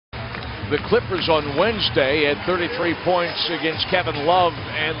the Clippers on Wednesday, had 33 points against Kevin Love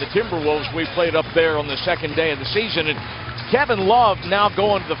and the Timberwolves. We played up there on the second day of the season, and Kevin Love now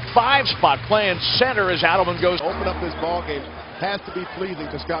going to the 5 spot, playing center as Adelman goes. Open up this ball game has to be pleasing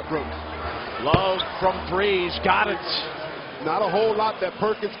to Scott Brooks. Love from threes, got it. Not a whole lot that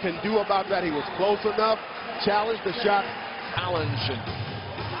Perkins can do about that. He was close enough, challenged the shot. Challenge, and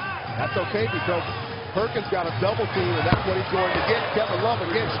that's okay because Perkins got a double team, and that's what he's going to get. Kevin Love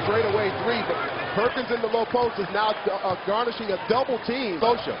again, straightaway three, but Perkins in the low post is now garnishing a double team.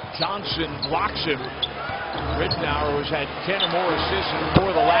 Johnson blocks him. Ridnour, who's had 10 or more assists in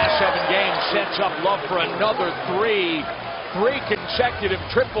 4 of the last 7 games, sets up Love for another 3. 3 consecutive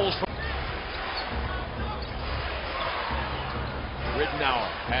triples. Ridnour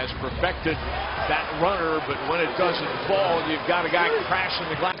has perfected that runner, but when it doesn't fall, you've got a guy crashing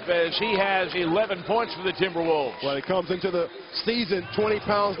the glass. As he has 11 points for the Timberwolves. Well, he comes into the season 20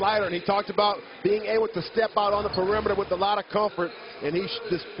 pounds lighter, and he talked about being able to step out on the perimeter with a lot of comfort, and he's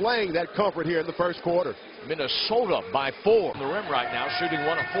displaying that comfort here in the first quarter. Minnesota by 4 on the rim right now, shooting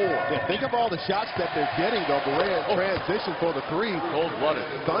 1 of 4. Yeah, think of all the shots that they're getting, though. Berea in transition for the 3. Cold-blooded.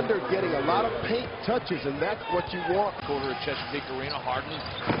 Thunder getting a lot of paint touches, and that's what you want. Quarter at Chesapeake Arena, Harden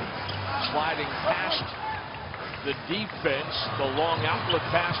sliding past the defense. The long outlet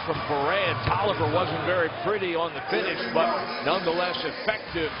pass from Berea. Tolliver wasn't very pretty on the finish, but nonetheless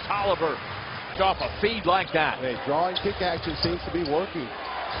effective. Tolliver off a feed like that. Hey, drawing kick action seems to be working.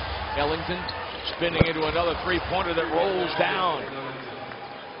 Ellington spinning into another 3-pointer that rolls down.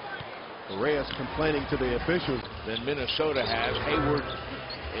 Berea's complaining to the officials. Then Minnesota has. Hayward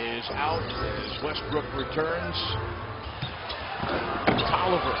is out as Westbrook returns.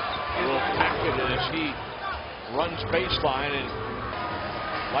 Tolliver will pack it as he runs baseline and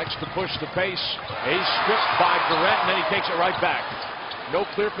likes to push the pace. He's stripped by Durant, and then he takes it right back. No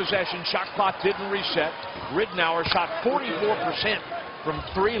clear possession. Shot clock didn't reset. Ridnour shot 44% from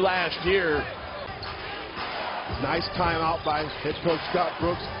 3 last year. Nice timeout by head coach Scott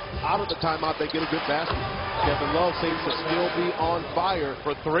Brooks. Out of the timeout, they get a good basket. Kevin Love seems to still be on fire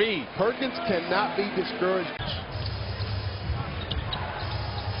for 3. Perkins cannot be discouraged.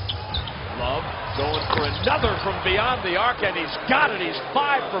 Love going for another from beyond the arc, and he's got it. He's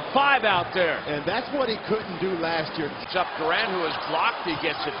 5 for 5 out there. And that's what he couldn't do last year. It's up Durant, who is blocked. He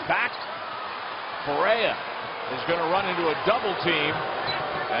gets it back. Berea is going to run into a double team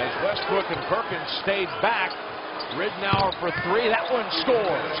as Westbrook and Perkins stayed back. Ridnour for 3. That one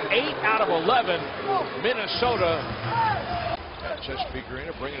scores. 8 out of 11. Minnesota. Chesapeake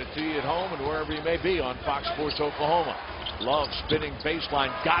Arena, bringing it to you at home and wherever you may be on Fox Sports Oklahoma. Love spinning baseline.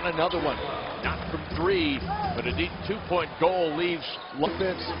 Got another one. Not from 3, but a deep 2-point goal leaves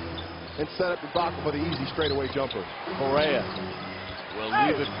defense and set up Ibaka for the easy straightaway jumper. Berea will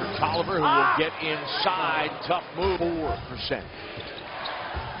leave it for Tolliver, who will get inside. Tough move. 4%.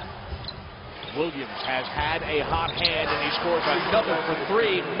 Williams has had a hot hand, and he scores another for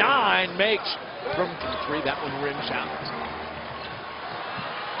 3. 9 makes from 3. That one rims out.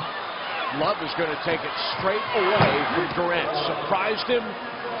 Love is going to take it straight away from Durant. Surprised him,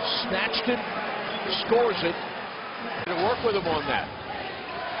 snatched it, scores it. To work with him on that.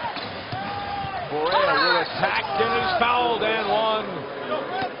 Berea will attack, and is fouled and one.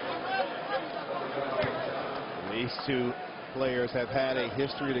 These 2 players have had a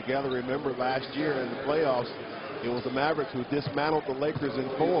history together. Remember last year in the playoffs, it was the Mavericks who dismantled the Lakers in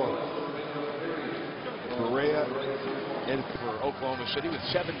 4. Berea in for Oklahoma City with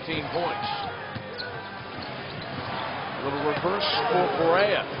 17 points. A little reverse for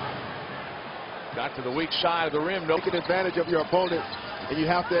Berea. Got to the weak side of the rim. Taking advantage of your opponent, and you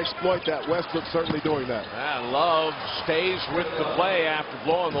have to exploit that. Westbrook certainly doing that. And Love stays with the play after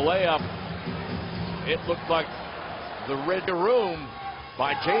blowing the layup. It looked like the red room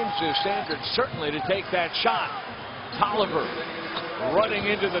by James's standards, certainly, to take that shot. Tolliver running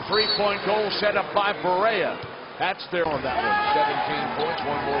into the 3-point goal set up by Berea. That's there on that one. 17 points,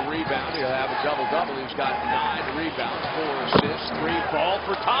 1 more rebound. He'll have a double-double. He's got 9 rebounds, 4 assists, 3 ball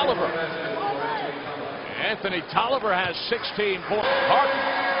for Tolliver. Anthony Tolliver has 16 points. Harden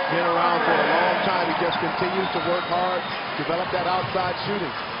been around for a long time. He just continues to work hard, develop that outside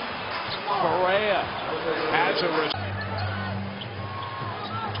shooting. Berea has a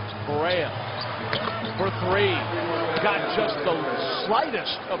Berea for 3. Got just the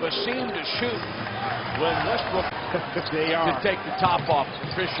slightest of a seam to shoot when Westbrook they could take the top off.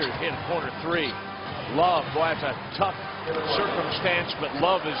 Fisher hit corner 3. Love, boy, that's a tough circumstance, but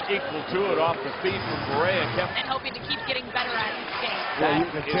Love is equal to it off the feed from Barea. And hoping to keep getting better at each game. Well, you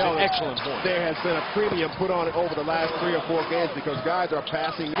can tell an excellent point. There has been a premium put on it over the last 3 or 4 games because guys are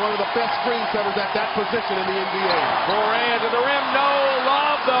passing. One of the best screen setters at that position in the NBA. Barea to the rim. No.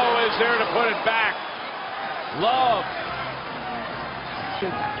 Love, though, is there to put it back. Love.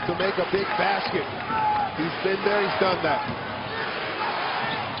 To make a big basket. He's been there. He's done that.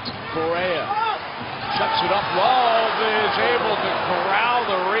 Barea shuts it up. Love is able to corral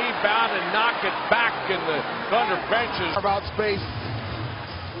the rebound and knock it back in the Thunder benches. About space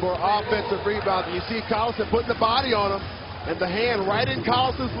for offensive rebound. You see Collison putting the body on him, and the hand right in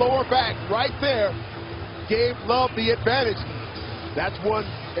Collison's lower back, right there, gave Love the advantage. That's one,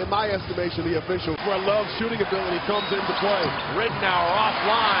 in my estimation, the official, where Love's shooting ability comes into play. Ridnour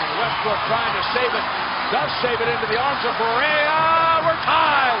offline. Westbrook trying to save it. Does save it into the arms of Barea. We're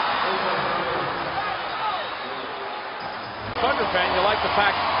tied. Thunder fan, you like the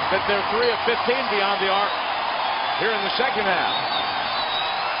fact that they're 3 of 15 beyond the arc here in the second half.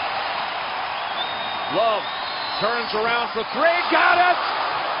 Love turns around for 3. Got it!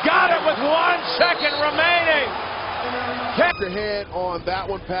 Got it with 1 second remaining. Kept your head on that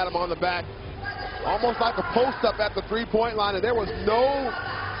one, pat him on the back. Almost like a post-up at the three-point line, and there was no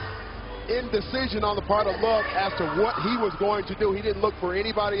indecision on the part of Love as to what he was going to do. He didn't look for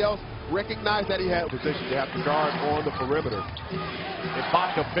anybody else. Recognized that he had a position to have to guard on the perimeter.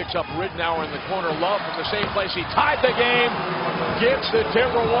 Ibaka picks up Ridnour in the corner. Love from the same place he tied the game. Gives the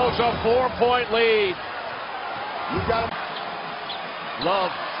Timberwolves a 4-point lead. You got him.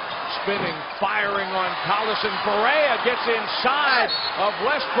 Love spinning, firing on Collison. Barea gets inside of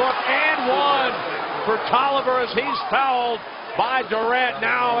Westbrook and one for Tolliver as he's fouled by Durant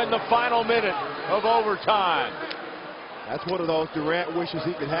now in the final minute of overtime. That's one of those Durant wishes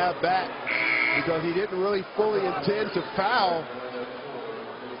he could have back because he didn't really fully intend to foul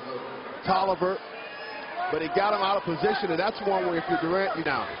Tolliver, but he got him out of position, and that's one where if you're Durant, you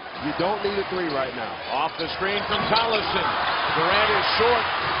don't need a 3 right now. Off the screen from Collison. Durant is short.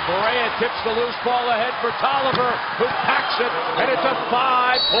 Barea tips the loose ball ahead for Tolliver, who packs it, and it's a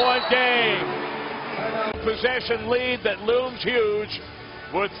 5-point game. Possession lead that looms huge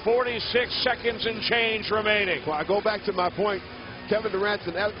with 46 seconds and change remaining. Well, I go back to my point. Kevin Durant's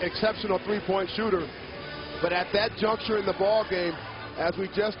an exceptional 3-point shooter, but at that juncture in the ball game, as we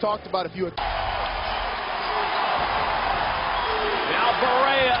just talked about, if you now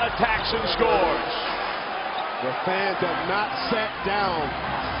Barea attacks and scores. The fans have not sat down.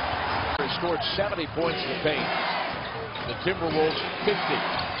 They scored 70 points in the paint. The Timberwolves 50.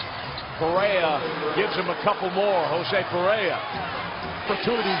 Barea gives him a couple more. Jose Barea.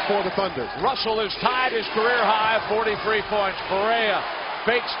 Opportunities for the Thunder. Russell has tied his career high of 43 points. Barea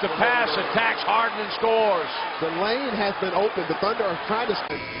fakes the pass, attacks Harden and scores. The lane has been open. The Thunder are trying to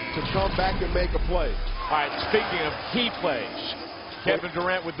come back and make a play. All right, speaking of key plays, Kevin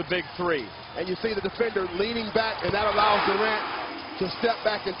Durant with the big 3. And you see the defender leaning back, and that allows Durant to step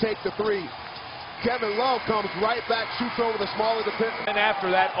back and take the 3. Kevin Love comes right back, shoots over the smaller defender. And after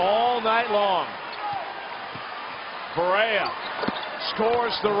that, all night long, Barea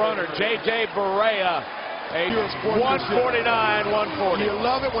scores the runner. J.J. Barea, a 149-140. You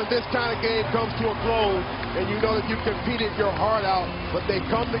love it when this kind of game comes to a close, and you know that you competed your heart out, but they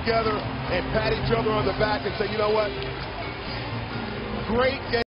come together and pat each other on the back and say, you know what? Great game.